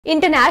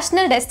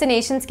International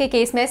destinations के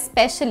case में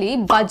specially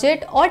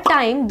budget और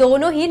टाइम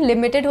दोनों ही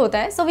लिमिटेड होता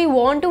है, so we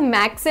want to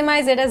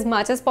maximise it as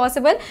much as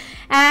possible.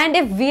 And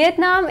if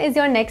Vietnam is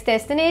your next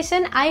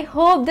destination, I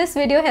hope this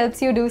video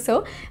helps you do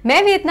so.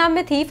 मैं Vietnam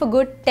में थी for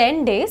good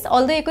 10 days,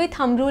 although ये कोई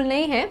thumb rule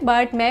नहीं है,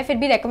 but मैं फिर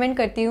भी रिकमेंड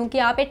करती हूँ कि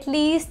आप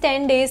एटलीस्ट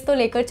 10 days तो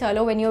लेकर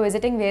चलो when you are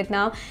visiting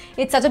Vietnam.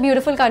 It's such a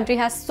beautiful country,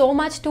 has so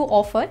much to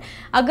offer.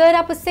 अगर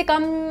आप उससे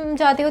कम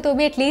जाते हो तो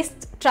भी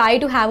at least try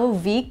to have a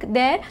week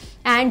there.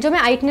 And जो मैं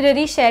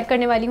आइटनरी शेयर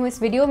करने वाली हूँ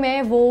इस वीडियो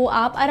में, वो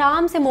आप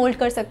आराम से मोल्ड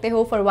कर सकते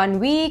हो फॉर 1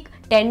 week,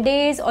 10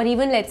 days, और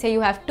even let's say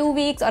you have 2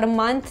 weeks और अ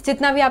मंथ,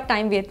 जितना भी आप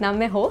टाइम वियतनाम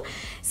में हो.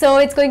 So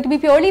it's going to be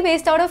purely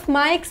based out of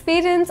my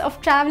experience of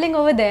travelling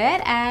over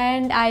there,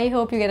 and I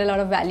hope you get a lot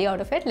of value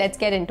out of it. Let's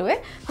get into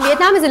it.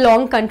 Vietnam is a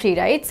long country,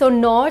 right? So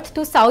north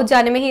to south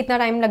जाने में ही इतना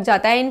time लग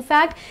जाता है.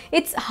 In fact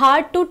it's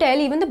hard to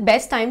tell even the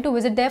best time to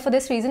visit there for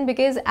this reason,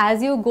 because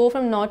as you go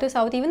from north to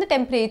south even the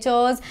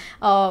temperatures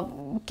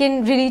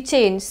can really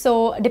change. So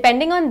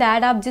depending on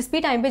that, आप जिस भी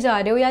time पे जा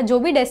रहे हो या जो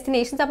भी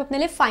डेस्टिनेशंस आप अपने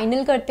लिए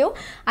फाइनल करते हो,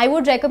 I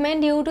would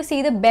recommend you to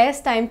see the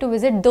best time to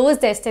visit those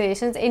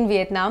destinations in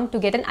Vietnam to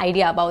get an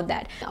idea about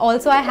that.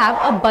 Also I have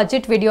a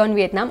budget video on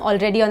Vietnam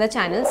already on the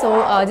channel,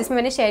 सो जिसमें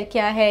मैंने share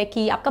किया है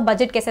कि आपका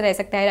budget कैसे रह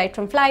सकता है, right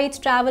from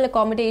flights, travel,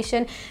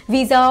 accommodation,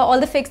 visa,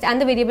 all the fixed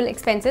and the variable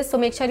expenses. So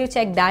make sure you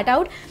check that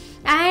out.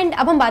 And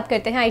अब हम बात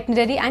करते हैं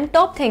itinerary and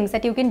top things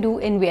that you can do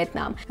in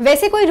Vietnam.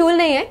 वैसे कोई rule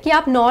नहीं है कि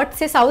आप नॉर्थ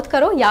से साउथ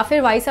करो या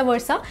फिर वाइस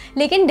वर्सा,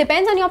 लेकिन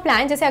डिपेंड्स ऑन योर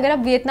प्लान. जैसे अगर आप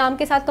वियतनाम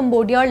के साथ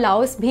कंबोडिया और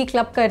लाओस भी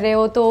क्लब कर रहे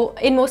हो, तो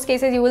in most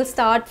cases you will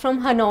start from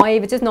Hanoi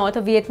which is north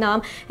of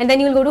Vietnam, and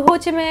then you will go to हो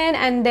ची मिन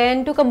and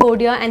then to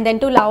Cambodia and then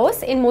to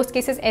Laos. In most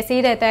cases ऐसे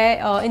ही रहता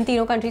है इन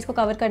तीनों कंट्रीज को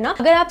cover करना.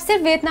 अगर आप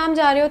सिर्फ वियतनाम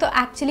जा रहे हो तो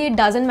actually it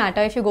doesn't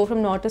matter if you go from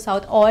north to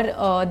south और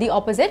the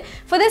opposite.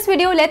 For this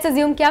video let's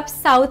assume कि आप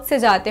साउथ से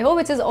जाते हो,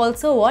 which is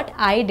also what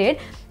I did.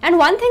 And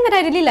one thing that I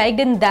really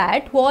liked in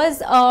that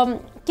was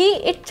कि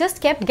it just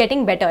kept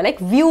getting better, like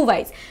view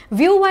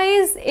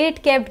wise it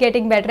kept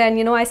getting better, and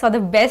you know I saw the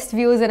best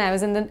views when I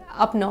was in the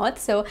up north.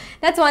 So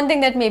that's one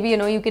thing that maybe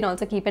you can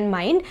also keep in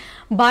mind.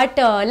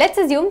 But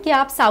let's assume कि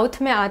आप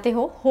south में आते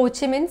हो, हो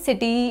ची Minh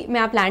City में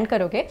आप land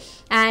करोगे,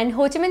 एंड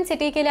हो ची मिन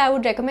सिटी के लिए I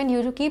would recommend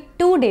you to keep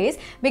 2 days,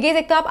 because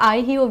एक तो आप आए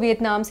ही हो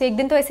वियतनाम से, एक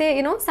दिन तो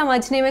ऐसे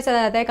समझने में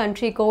चला जाता है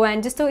कंट्री को,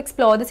 and just to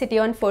explore the city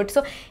on foot.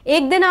 सो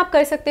एक दिन आप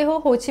कर सकते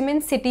हो ची मिन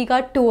सिटी का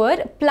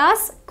टूर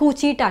प्लस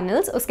कूची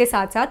टनल्स उसके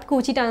साथ साथ.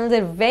 कूची tunnels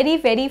are very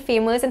very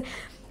famous and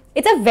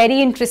it's a very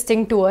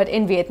interesting tour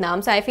in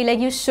Vietnam, so I feel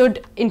like you should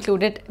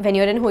include it when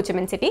you're in Ho Chi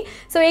Minh City.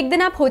 So एक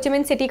दिन आप हो ची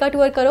Minh City का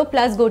tour करो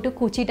plus go to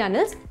कूची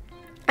tunnels.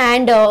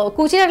 And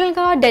कूची tunnel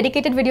का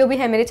dedicated video भी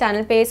है मेरे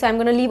चैनल पे, सो I am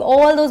gonna leave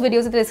all those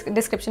videos in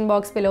description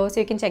box below, so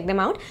you can check them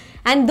out.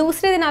 And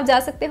दूसरे दिन आप जा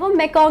सकते हो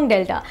Mekong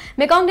delta.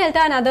 Mekong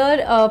delta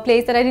another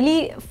place that I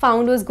really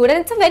found was good, and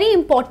it's a very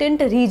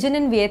important reason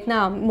in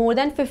Vietnam. More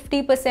than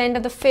 50%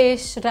 of the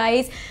fish,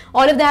 rice,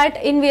 all of that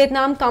in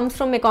Vietnam comes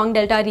from Mekong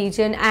delta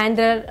reason, and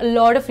there are a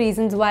lot of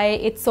regions why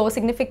it's so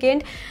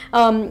significant.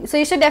 So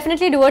you should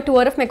definitely do a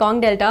tour of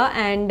Mekong delta.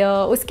 And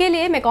उसके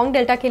लिए Mekong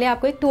delta के लिए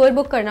आपको एक tour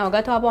book करना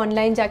होगा, तो आप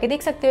ऑनलाइन जाके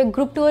देख सकते हो,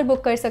 ग्रुप टूर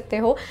बुक कर सकते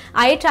हो.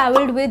 I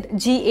travelled with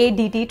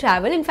GADT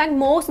travel. In fact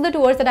most of the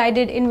tours that I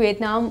did in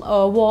Vietnam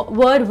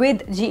were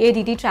with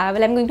GADT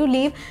travel. I'm going to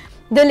leave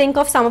the link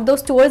of some of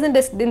those tours in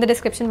the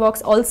description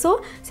box also,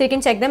 so you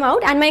can check them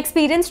out. And my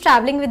experience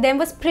traveling with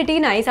them was pretty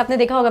nice. आपने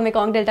देखा होगा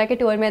Mekong delta के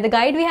tour में, the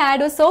guide we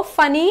had was so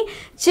funny,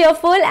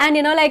 cheerful,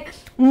 and like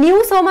knew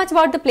so much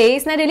about the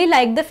place, and I really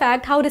liked the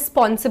fact how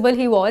responsible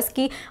he was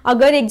कि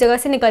अगर एक जगह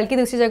से निकल के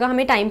दूसरी जगह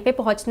हमें टाइम पे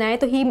पहुंचना है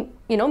तो he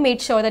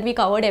made sure that we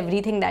covered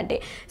everything that day.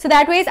 So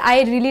that ways I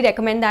really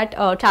recommend that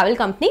travel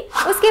company.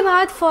 उसके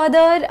बाद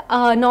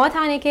further north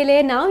आने के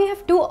लिए now we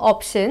have 2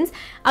 options.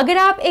 अगर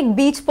आप एक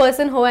beach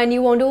person हो and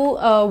you want to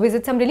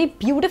visit some really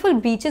beautiful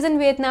beaches in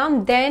Vietnam,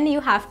 then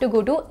you have to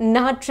go to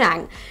Nha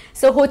Trang.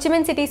 So Ho Chi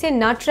Minh City से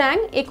Nha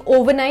Trang एक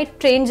overnight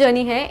train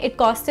journey है.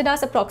 It costed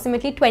us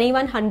approximately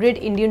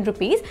 2100 Indian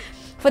rupees.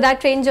 For that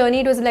train journey,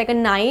 it was like a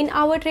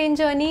 9-hour train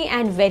journey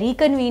and very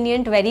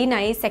convenient, very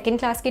nice.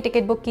 Second class की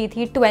ticket book की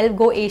थी 12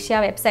 Go Asia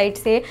website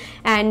से,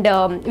 and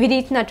we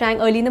reached Nha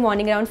Trang early in the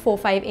morning around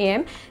 4-5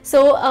 a.m.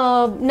 So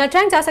Nha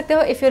Trang जा सकते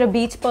हो if you're a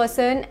beach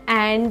person,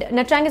 and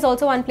Nha Trang is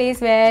also one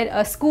place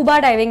where scuba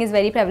diving is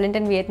very prevalent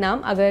in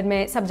Vietnam. अगर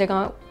मैं सब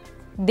जगह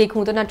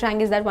देखूं तो Nha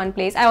Trang is that one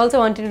place. I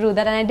also wanted to do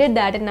that, and I did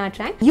that in Nha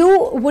Trang. You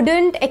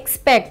wouldn't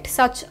expect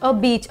such a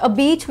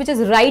beach which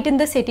is right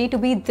in the city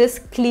to be this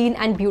clean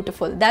and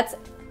beautiful. That's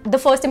the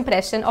first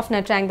impression of Nha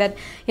Trang that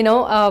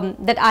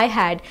that I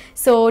had.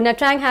 So Nha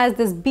Trang has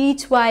this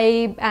beach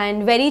vibe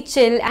and very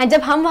chill. And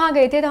जब हम वहाँ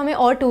गए थे तो हमें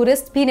और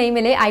tourists भी नहीं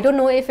मिले. I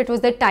don't know if it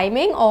was the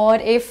timing or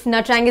if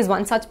Nha Trang is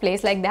one such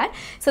place like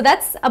that. So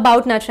that's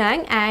about Nha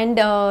Trang.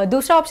 And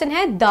दूसरा option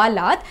है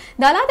Dalat.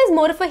 Dalat is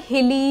more of a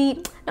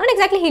hilly not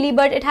exactly hilly,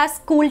 but it has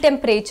cool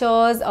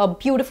temperatures,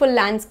 beautiful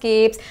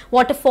landscapes,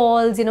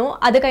 waterfalls, you know,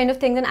 other kind of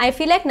things. And I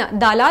feel like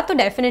Dalat to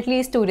definitely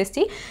is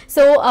touristy.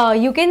 So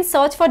you can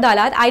search for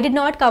Dalat. I did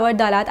not cover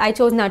Dalat. I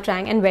chose Nha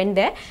Trang and went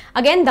there.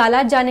 Again,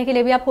 Dalat जाने के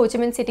लिए भी आप हो ची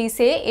Minh City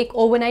से एक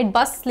overnight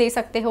bus ले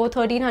सकते हो.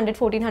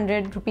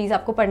 1300-1400 रुपीज़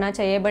आपको पड़ना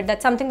चाहिए. But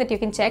that's something that you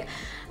can check.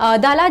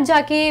 दालात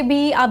जाके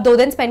भी आप 2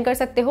 दिन स्पेंड कर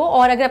सकते हो,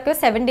 और अगर आपके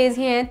 7 days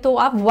ही हैं तो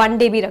आप 1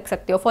 day भी रख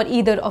सकते हो for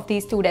either of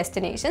these 2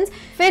 destinations.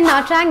 फिर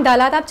Nha Trang,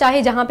 Dalat आप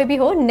चाहे जहाँ पे भी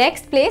हो.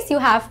 Next place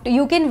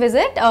you can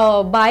visit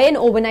by an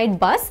overnight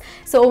bus.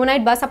 So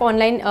overnight bus आप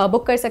online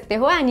book कर सकते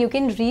हो, and you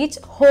can reach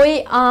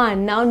Hoi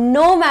An. Now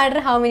no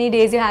matter how many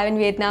days you have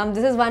in Vietnam,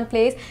 this is one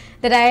place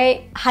that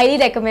I highly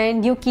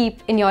recommend you keep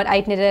in your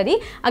itinerary.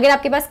 अगर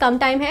आपके पास कम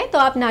time है तो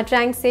आप Nha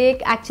Trang से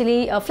actually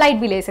flight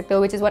भी ले सकते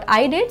हो, which is what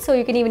I did. So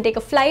you can even take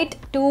a flight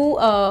to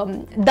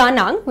Da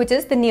Nang, which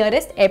is the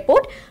nearest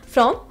airport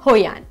from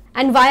Hoi An.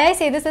 And why I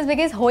say this is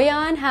because Hoi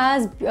An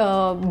has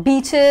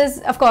beaches.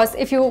 Of course,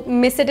 if you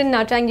miss it in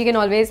Nha Trang, you can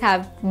always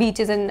have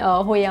beaches in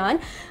Hoi An.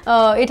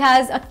 It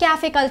has a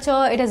cafe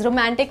culture, it has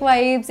romantic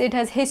vibes, it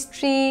has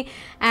history,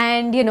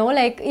 and you know,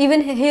 like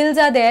even hills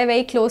are there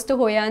very close to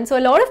Hoi An. So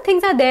a lot of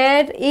things are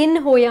there in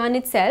Hoi An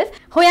itself.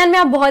 Hoi An में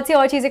आप बहुत सी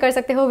और चीज़ें कर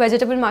सकते हो.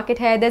 Vegetable market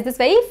है. There's this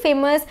very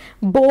famous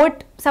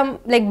boat, some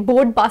like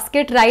boat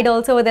basket ride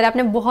also over there.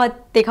 आपने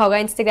बहुत देखा होगा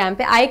Instagram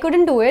पे. I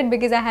couldn't do it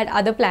because I had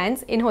other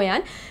plans in Hoi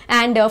An.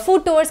 And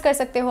food tours कर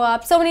सकते हो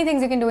आप. So many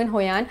things you can do in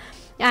Hoi An.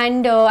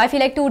 And I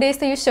feel like 2 days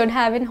तो you should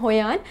have in Hoi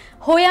An.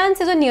 Hoi An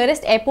से जो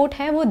nearest airport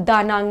है वो Da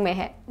Nang में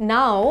है.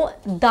 Now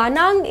Da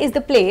Nang is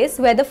the place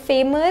where the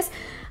famous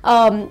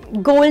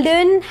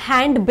golden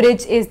hand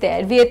bridge is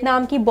there.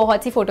 Vietnam की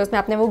बहुत सी photos में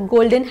आपने वो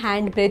गोल्डन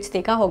हैंड ब्रिज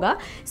देखा होगा.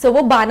 सो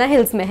वो बाना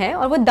हिल्स में है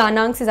और वो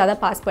दानांग से ज़्यादा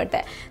पास पड़ता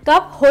है. तो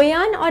आप होई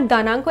आन और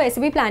दानांग को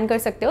ऐसे भी प्लान कर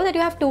सकते हो that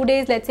you have 2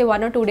 days, let's say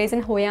 1 or 2 days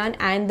इन होई आन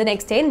and the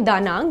next day in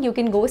दानांग. You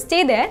can go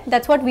stay there.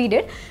 That's what we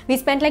did. We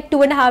spent like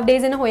 2.5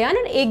 days इन होई आन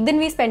एंड 1 दिन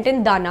वी स्पेंट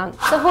इन दानांग.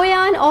 तो होई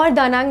आन और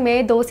दानांग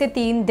में 2 से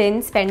 3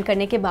 दिन स्पेंड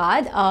करने के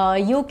बाद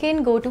you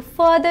can go to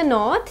further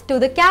north to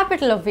the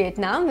capital of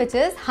Vietnam which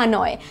is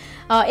Hanoi.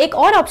 एक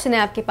और ऑप्शन है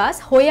आपके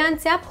पास. होई आन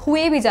से आप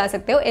हुए भी जा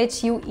सकते हो,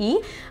 HUE,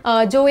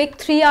 जो एक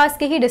 3 hours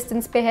के ही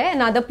डिस्टेंस पे है.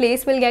 Another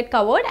place will get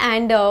covered.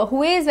 And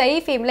हुए is very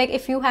famous. Like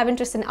if you have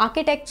interest in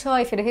architecture,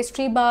 if your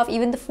history buff,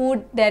 even the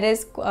food there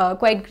is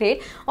quite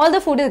great. All the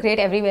food is great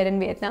everywhere in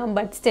Vietnam,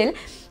 but still.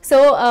 सो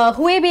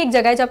हुए भी एक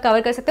जगह है जो आप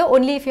cover कर सकते हो,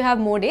 only if you have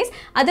more days.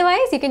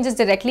 Otherwise you can just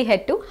directly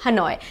head to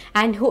Hanoi.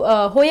 And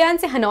होई आन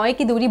से हनोई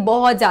की दूरी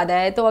बहुत ज़्यादा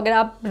है. तो अगर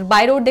आप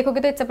बाय रोड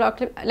देखोगे तो it's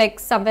approximately like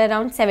somewhere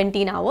around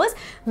 17 hours,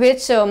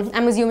 which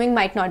I am assuming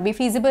might not be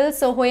feasible.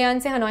 So Hoi An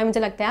से हनोई मुझे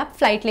लगता है आप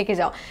फ्लाइट लेके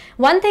जाओ.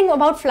 One thing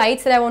about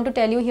flights that I want to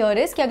tell you here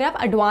is कि अगर आप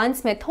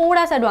एडवांस में,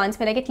 थोड़ा सा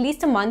एडवांस में, like at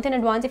least a month in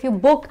advance, if you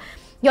book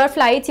your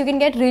flights, you can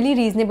get really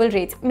reasonable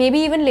rates. Maybe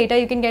even later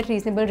you can get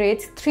reasonable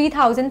rates.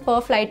 3000 per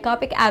flight का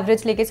आप एक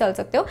average लेके चल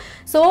सकते हो.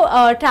 So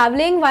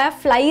traveling via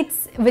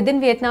flights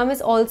within Vietnam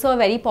is also a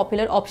very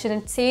popular option.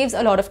 It saves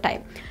a lot of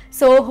time.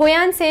 So Hoi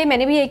An से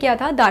मैंने भी ये किया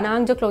था.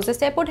 दानांग जो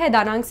closest airport है,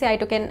 दानांग से I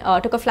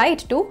took a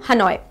flight to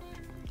Hanoi.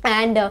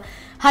 And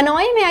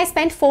Hanoi may I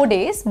spent 4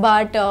 days,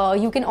 but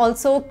you can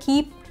also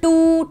keep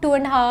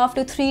 2.5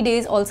 to 3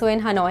 days also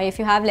in Hanoi if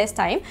you have less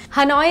time.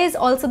 Hanoi is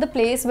also the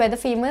place where the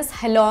famous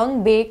Halong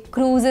Bay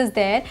cruise is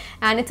there,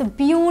 and it's a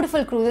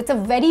beautiful cruise. It's a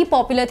very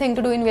popular thing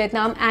to do in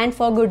Vietnam, and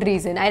for good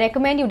reason. I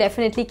recommend you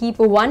definitely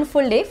keep 1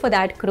 full day for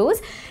that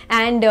cruise.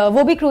 And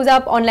वो भी cruise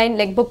आप online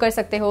like book कर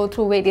सकते हो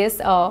through various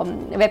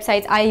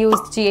websites. I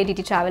used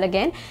GATT Travel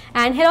again.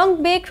 And Halong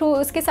Bay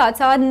cruise के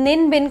साथ साथ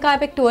Ninh Binh का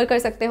आप एक tour कर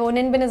सकते हो.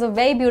 Ninh Binh is a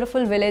very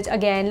beautiful village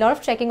again. Lot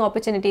of trekking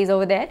opportunities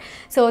over there.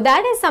 So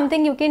that is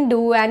something you can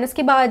do. And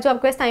उसके बाद जो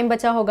आपके पास टाइम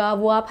बचा होगा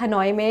वो आप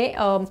हनोई में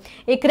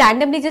एक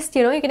randomly just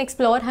you can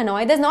explore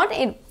Hanoi. There is not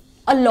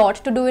a lot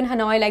to do in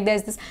Hanoi. Like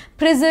there's this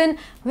prison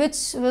which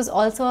was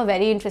also a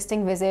very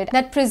interesting visit.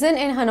 That prison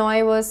in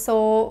Hanoi was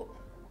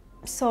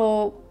so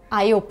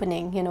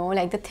eye-opening, you know,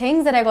 like the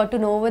things that I got to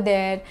know over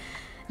there,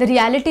 the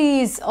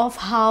realities of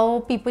how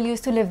people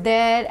used to live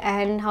there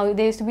and how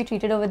they used to be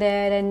treated over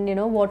there, and you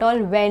know what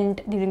all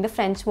went during the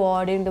French War,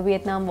 during the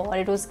Vietnam War.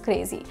 It was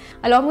crazy.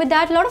 Along with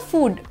that, a lot of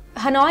food.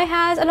 Hanoi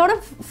has a lot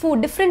of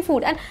food, different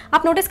food. And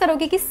आप notice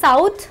करोगे कि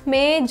south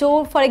में जो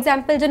for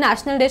example जो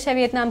national dish है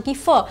Vietnam की,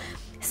 फो,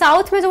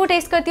 south में जो वो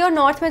टेस्ट करती है और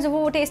नॉर्थ में जो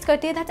वो टेस्ट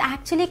करती है, that's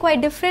actually quite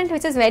different,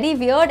 which is very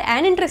weird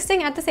and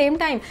interesting at the same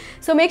time.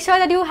 So make sure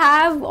that you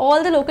have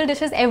all the local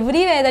dishes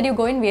everywhere that you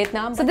go in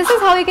Vietnam. So this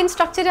is how you can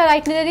structure your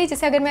itinerary.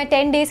 जैसे अगर मैं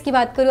 10 days की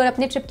बात करूँ और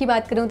अपने trip की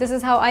बात करूँ, this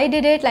is how I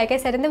did it. Like I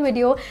said in the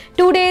video,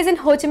 2 days इन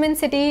हो ची Minh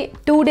City,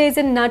 2 days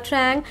in Nha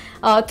Trang,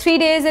 3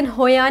 days in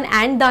Hoi An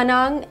and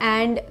Danang,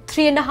 and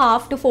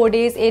 3.5 to 4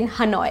 days in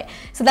Hanoi.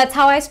 So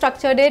that's how I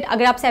structured it.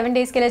 अगर आप 7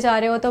 days के लिए जा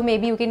रहे हो तो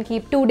maybe you can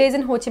keep 2 days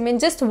in Ho Chi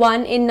Minh, just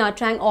 1 in Nha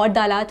Trang Danang or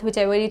Dalat,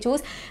 whichever you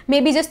choose.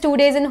 Maybe just 2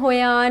 days in Hoi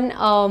An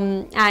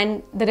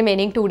and the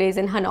remaining 2 days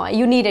in Hanoi.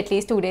 You need at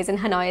least 2 days in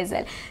Hanoi as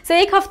well. So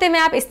एक हफ्ते में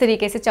आप इस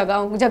तरीके से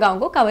जगहों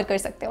को cover कर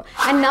सकते हो.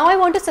 And now I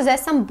want to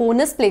suggest some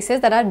bonus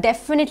places that are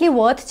definitely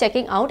worth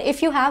checking out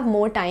if you have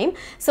more time.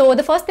 So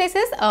the first place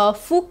is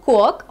Phu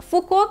Quoc.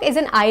 Phu Quoc is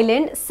an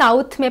island,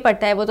 south में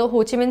पड़ता है वो, तो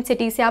हो ची Minh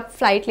City से आप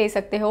flight ले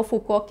सकते हो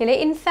Phu Quoc के लिए.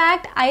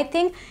 इनफैक्ट आई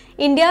थिंक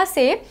इंडिया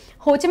से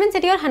हो ची मिन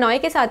सिटी और हनोई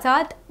के साथ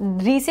साथ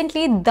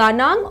रिसेंटली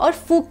दानांग और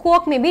Phu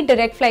Quoc में भी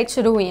डायरेक्ट फ्लाइट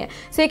शुरू हुई हैं.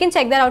 So you can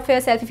check that out for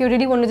yourself if you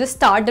really want to just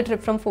start the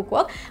trip from Phu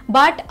Quoc.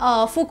 But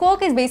Phu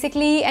Quoc is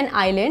basically an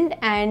island,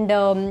 and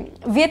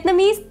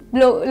Vietnamese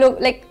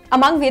like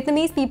among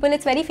Vietnamese people,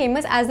 it's very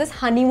famous as this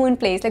honeymoon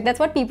place. Like that's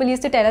what people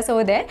used to tell us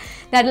over there,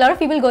 that a lot of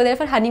people go there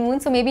for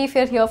honeymoon. So maybe if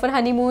you're here for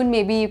honeymoon,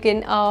 maybe you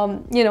can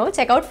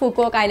check out Phu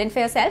Quoc Island for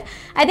yourself.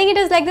 I think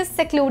it is like this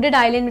secluded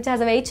island which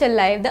has a very chill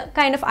life, the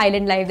kind of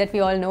island life that we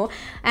all know,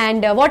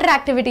 and water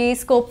activities,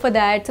 scope for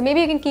that. So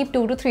maybe you can keep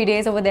 2 to 3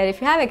 days over there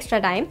if you have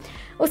extra time.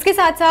 उसके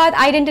साथ साथ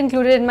I didn't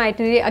include it in my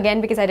itinerary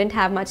again because I didn't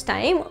have much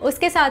time.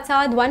 उसके साथ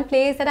साथ one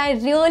place that I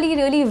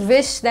really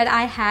wish that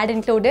I had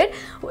included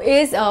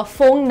is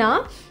Phong Nha.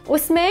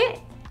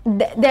 उसमें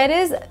there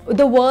is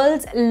the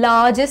world's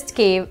largest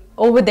cave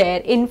over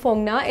there in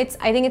Phong Nha.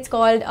 I think it's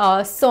called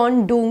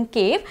Son Doong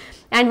Cave.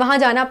 And वहाँ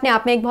जाना अपने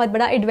आप में एक बहुत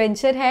बड़ा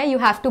adventure है. You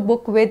have to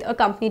book with a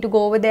company to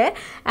go over there.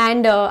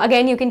 And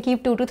again, you can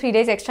keep 2 to 3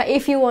 days extra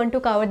if you want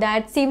to cover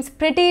that. Seems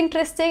pretty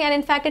interesting. And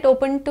in fact, it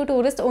opened to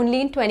tourists only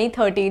in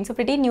 2013. So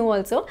pretty new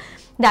also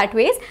that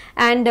ways.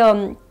 And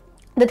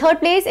the third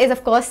place is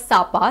of course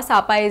Sapa.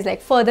 Sapa is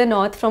like further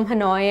north from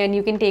Hanoi, and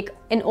you can take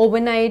an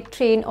overnight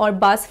train or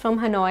bus from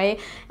Hanoi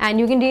and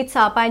you can reach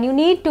Sapa, and you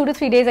need 2 to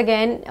 3 days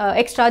again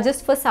extra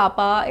just for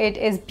Sapa. It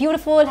is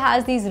beautiful,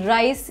 has these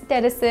rice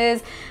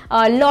terraces,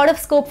 a lot of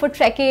scope for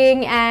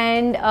trekking,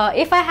 and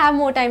if I have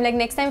more time, like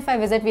next time if I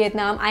visit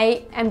Vietnam,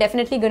 I am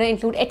definitely going to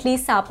include at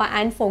least Sapa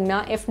and Phong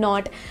Nha, if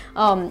not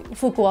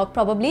Phu Quoc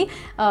probably.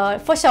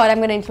 For sure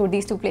I'm going to include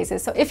these 2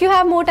 places. So if you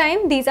have more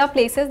time, these are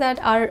places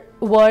that are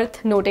worth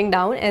noting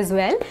down as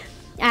well.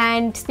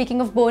 And speaking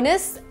of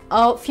bonus,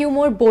 a few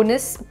more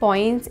bonus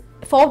points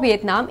for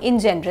Vietnam in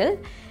general.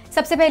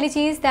 सबसे पहली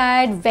चीज़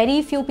that very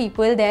few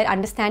people there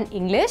understand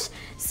English,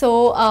 so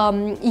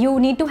you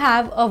need to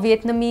have a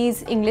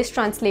Vietnamese English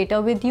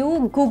translator with you.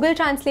 Google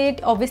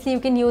Translate obviously you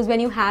can use when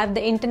you have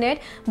the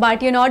internet,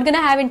 but you're not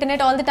gonna have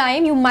internet all the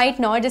time. You might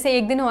not. जैसे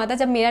एक दिन हुआ था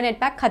जब मेरा net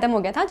pack ख़त्म हो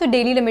गया था, जो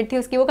डेली लिमिट थी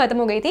उसकी वो ख़त्म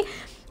हो गई थी,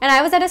 and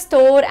I was at a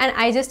store and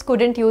I just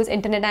couldn't use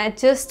internet. I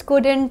just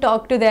couldn't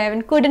talk to them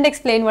and couldn't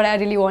explain what I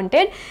really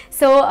wanted.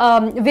 So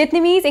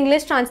Vietnamese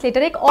English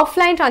translator एक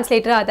offline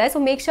translator आता है,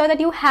 so make sure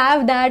that you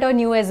have that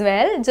on you as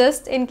well,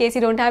 just in case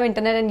you don't have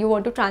internet and you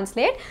want to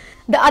translate.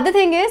 The other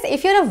thing is,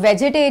 if you're a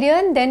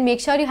vegetarian, then make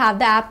sure you have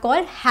the app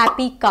called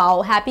Happy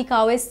Cow. Happy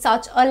Cow is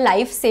such a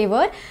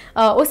lifesaver.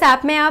 उस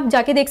app में आप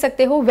जाके देख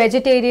सकते हो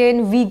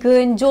vegetarian,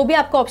 vegan, जो भी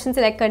आपको option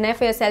select करना है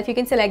for yourself, you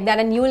can select that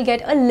and you will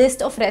get a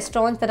list of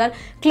restaurants that are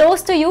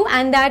close to you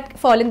and that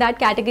fall in that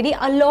category,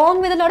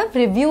 along with a lot of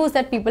reviews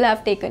that people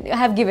have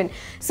given.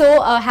 So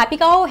Happy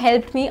Cow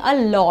helped me a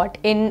lot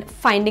in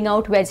finding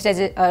out veg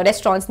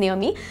restaurants near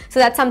me. So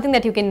that's something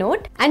that you can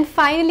note. And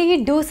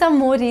finally, do some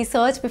more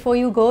research before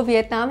you go.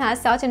 Vietnam has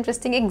such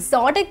interesting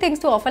exotic things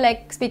to offer.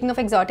 Like speaking of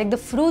exotic, the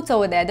fruits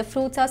over there, the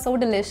fruits are so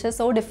delicious,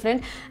 so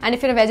different. And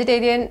if you're a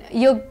vegetarian,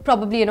 you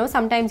probably,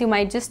 sometimes you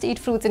might just eat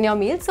fruits in your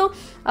meal. So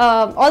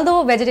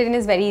although vegetarian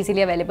is very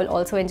easily available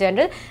also in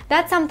general,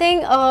 that's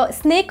something.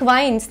 Snake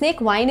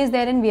wine is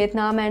there in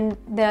Vietnam, and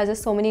there are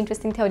just so many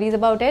interesting theories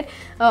about it.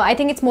 I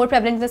think it's more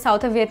prevalent in the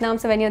south of Vietnam,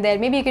 so when you're there,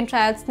 maybe you can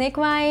try out snake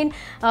wine.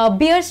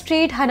 Beer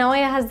street, Hanoi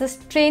has this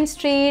train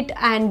street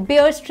and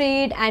beer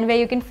street, and where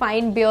you can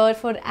find beer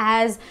for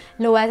as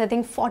low as I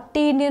think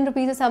 40 Indian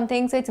rupees or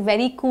something. So it's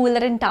very cool,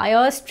 that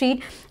entire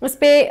street. उस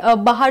पे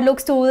बाहर लोग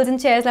stools and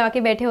chairs लगा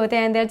के बैठे होते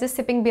हैं and they're just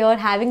sipping beer,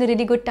 having a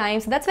really good time.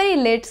 So that's very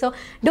lit. So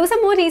do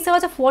some more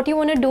research of what you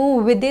want to do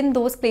within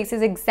those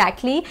places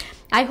exactly.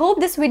 I hope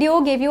this video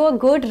gave you a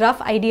good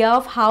rough idea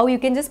of how you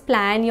can just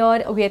plan your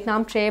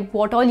Vietnam trip,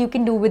 what all you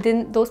can do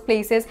within those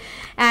places.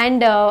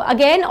 And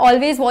again,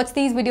 always watch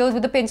these videos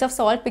with a pinch of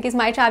salt, because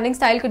my traveling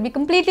style could be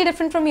completely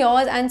different from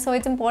yours, and so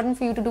it's important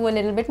for you to do a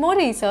little bit more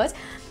research.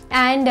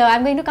 And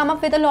I'm going to come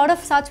up with a lot of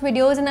such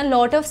videos, and a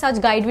lot of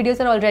such guide videos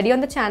are already on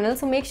the channel.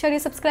 So make sure you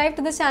subscribe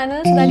to the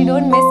channel so that you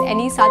don't miss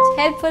any such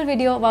helpful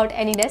video about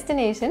any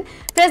destination.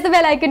 Press the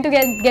bell icon to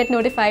get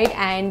notified,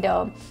 and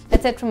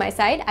that's it from my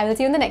side. I will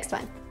see you in the next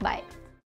one. Bye.